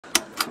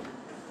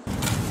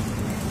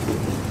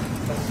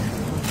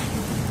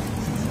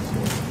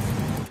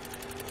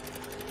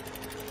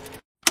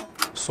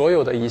所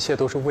有的一切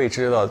都是未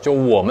知的，就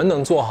我们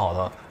能做好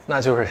的，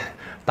那就是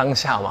当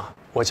下嘛。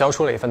我交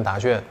出了一份答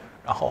卷，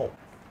然后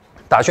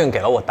答卷给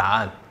了我答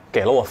案，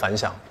给了我反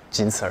响，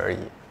仅此而已。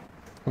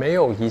没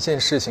有一件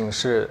事情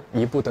是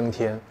一步登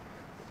天。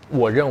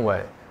我认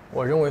为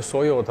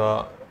所有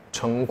的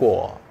成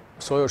果，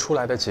所有出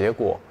来的结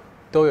果，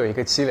都有一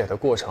个积累的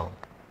过程，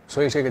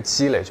所以这个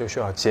积累就需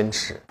要坚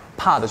持。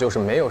怕的就是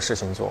没有事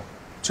情做，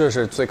这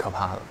是最可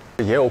怕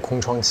的。也有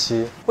空窗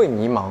期，会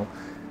迷茫，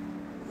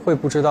会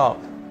不知道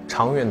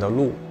长远的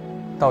路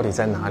到底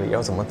在哪里，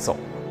要怎么走。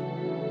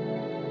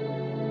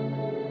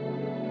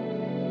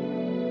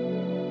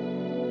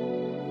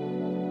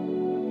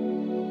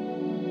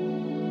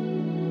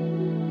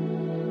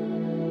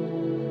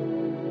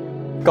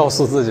告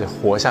诉自己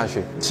活下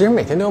去，其实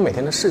每天都有每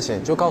天的事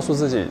情，就告诉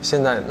自己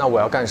现在那我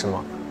要干什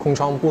么，空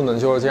窗不能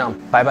就是这样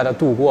白白的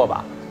度过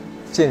吧。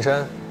健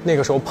身那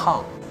个时候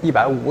胖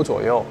150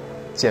左右，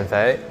减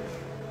肥，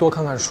多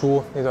看看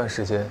书，那段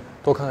时间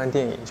多看看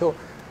电影，就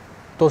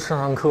多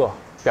上课，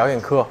表演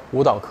课、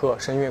舞蹈课、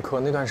声乐课，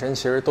那段时间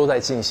其实都在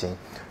进行，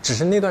只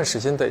是那段时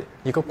间的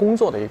一个工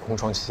作的一个空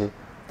窗期，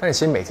但是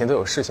其实每天都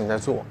有事情在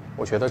做，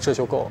我觉得这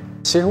就够了。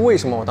其实为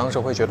什么我当时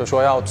会觉得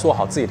说要做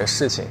好自己的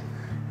事情，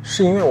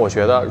是因为我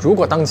觉得如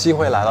果当机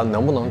会来了，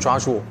能不能抓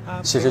住，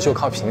其实就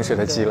靠平时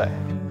的积累。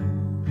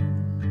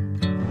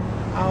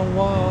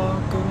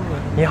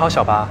你好，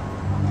小八，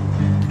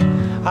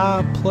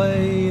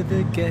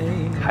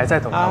还在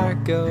等吗？